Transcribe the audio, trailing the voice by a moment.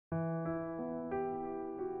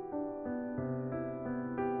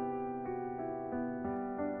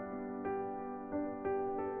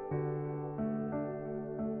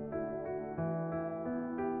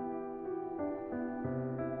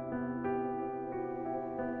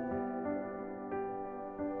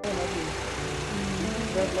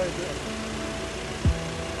Hey,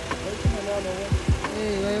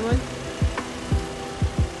 why?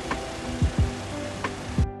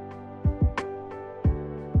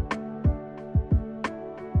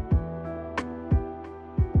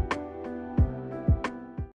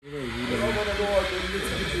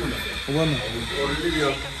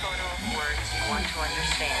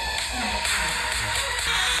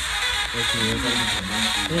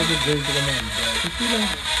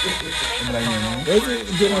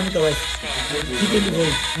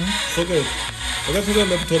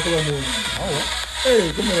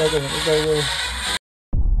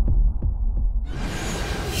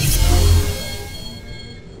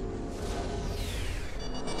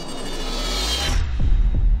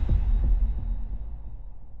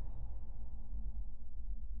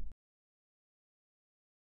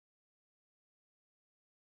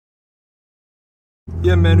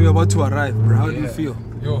 Yeah, man, we're about to arrive, bro. How do you feel?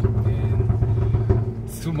 Yo, man,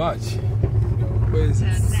 it's too much. Where is it?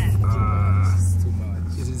 It's too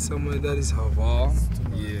much. Is it somewhere that is Haval?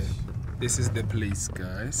 Yeah, This is the place,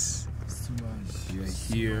 guys. it's too much. We are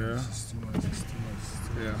here. It's too much. It's too much.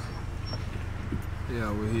 Yeah.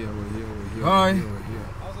 Yeah, we're here. Hi. We're here.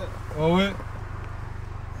 Oh wait.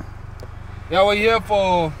 Yeah, we're here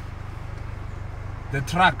for the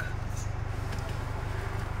track.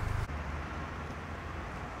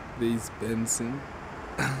 There is Benson.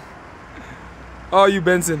 Oh, you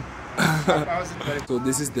Benson. So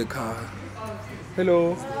this is the car.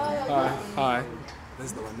 Hello. Hi.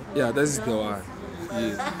 That's the one. Yeah, this is the one.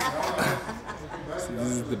 Yeah. So this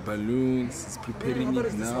is the balloons. It's preparing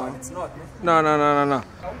it now. It's not. No.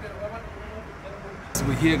 So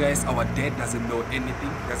we're here, guys. Our dad doesn't know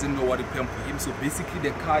anything, doesn't know what to plan for him. So basically,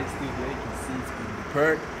 the car is still there. You can see it's being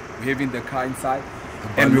prepared. We're having the car inside,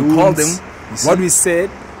 and we called him. What we said,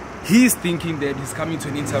 he's thinking that he's coming to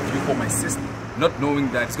an interview for my sister, not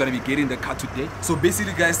knowing that he's gonna be getting the car today. So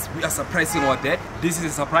basically, guys, we are surprising our dad. This is a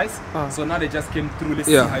surprise. So now they just came through. Let's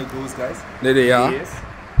see how it goes, guys. There they are. Yes.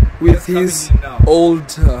 With his old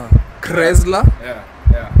Chrysler.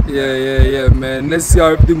 Yeah, man. Let's see how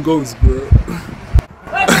everything goes, bro.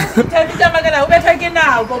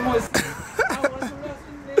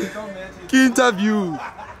 Key interview.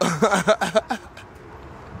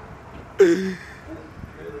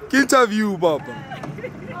 Key interview, Baba.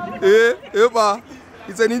 Ba.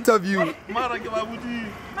 It's an interview.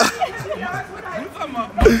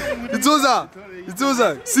 It's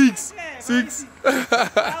over. Six.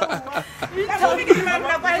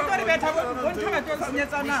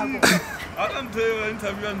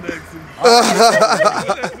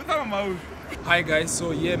 Hi guys,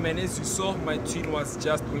 so yeah, man, as you saw, my twin was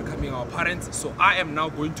just welcoming our parents, so I am now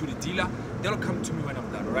going to the dealer. They'll come to me when I'm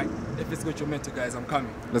done, alright? FX GOAT Stundent, guys, I'm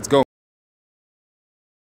coming. Let's go.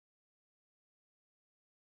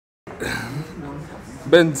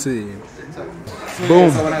 Benson. So boom.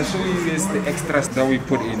 Yes, I want to show you guys the extras that we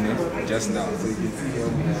put in it just now. So you can see here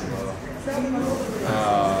we have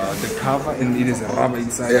the cover, and it is a rubber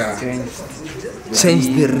inside. Yeah. Change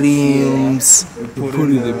the rims. We put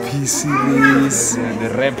in the P series, the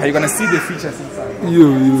ramp. You're gonna see the features inside.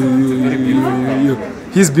 Yo.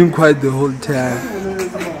 He's been quiet the whole time.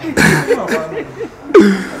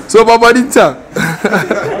 So, Baba Dinta.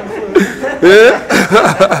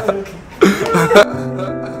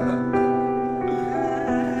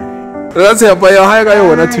 That's it, but how you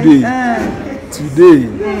wanna today?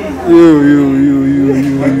 You.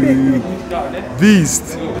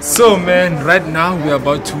 Beast. So man, right now we're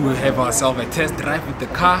about to have ourselves a test drive with the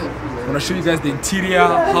car. I'm gonna show you guys the interior,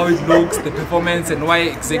 how it looks, the performance, and why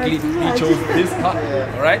exactly we chose this car.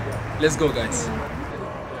 Alright, let's go, guys.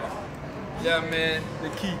 Yeah man, the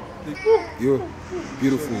key. Yo,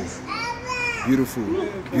 beautiful.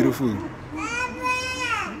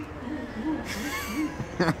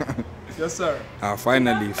 Yes, sir.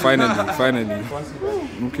 Finally.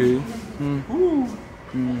 Okay.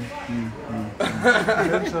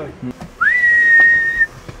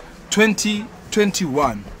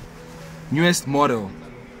 2021 newest model.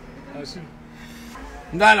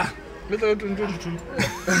 Ngala.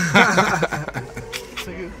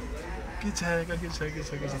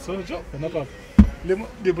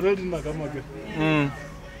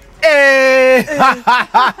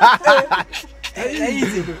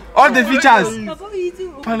 All the features.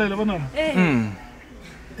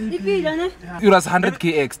 It was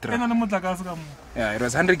 100k extra. Yeah, it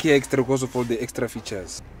was 100k extra because of all the extra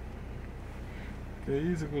features.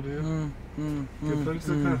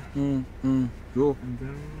 Yo.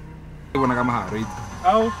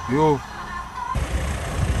 Yo.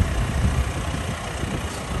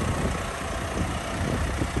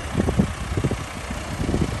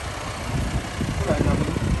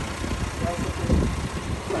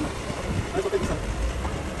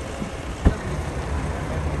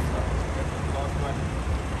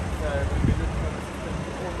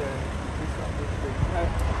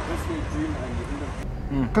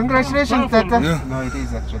 Congratulations, Powerful. Tata. Yeah. No, it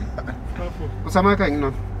is actually. Powerful. Usamaka,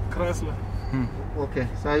 no. Chrysler. Okay,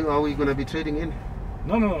 so are we going to be trading in?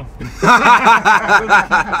 No.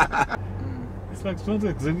 It's like it's not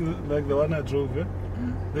exactly like the one I drove. Eh?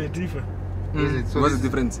 They differ. Is it? So What's the this-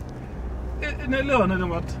 difference?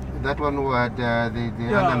 That one had the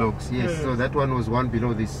analogs, yes. Yeah. So that one was one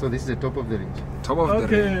below this. So this is the top of the range. Top of the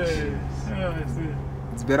range. Okay. Yeah, I see.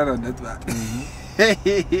 It's better than that one.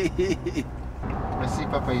 I see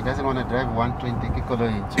Papa, he doesn't want to drive 120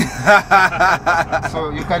 km/h. So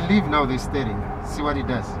you can leave now the steering. See what it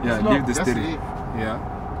does. Yeah, Slow. leave the Just steering. leave. Yeah.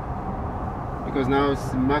 Because now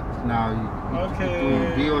it's marked now. It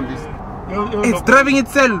will be on this. It's driving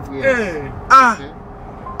itself. Yes. Hey, Ah, Okay.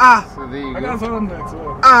 ah, So there you I go. got someone next.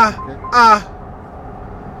 Wow. ah, ah.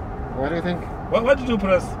 What do you think? What did you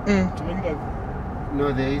press to make it like?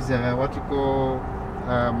 No, there is what you call.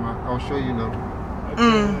 I'll show you now.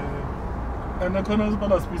 Okay. And the corners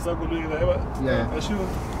but as pizza go doing that. Yeah. I should.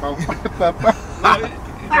 Papa. No, it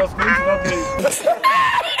was going to that way.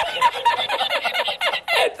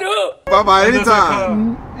 Papa, And there's a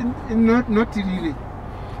anytime. car. Not really.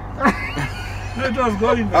 No, it was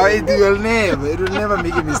going Oh, there. it will never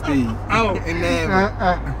make a mistake. Ow. It never.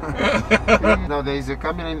 Now there is a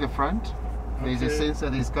camera in the front. There is a sensor.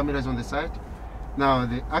 There is cameras on the side. Now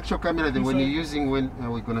the actual camera that when you're using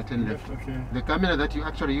we're gonna turn left. Okay. The camera that you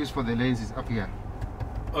actually use for the lens is up here.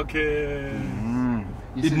 Okay.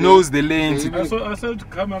 You It see knows the lanes. the- I saw the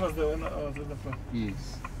cameras there when I was in the front.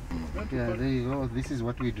 Yes. Yeah, there you go. This is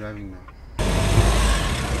what we're driving now.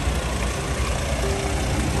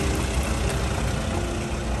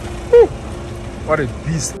 What a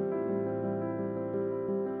beast.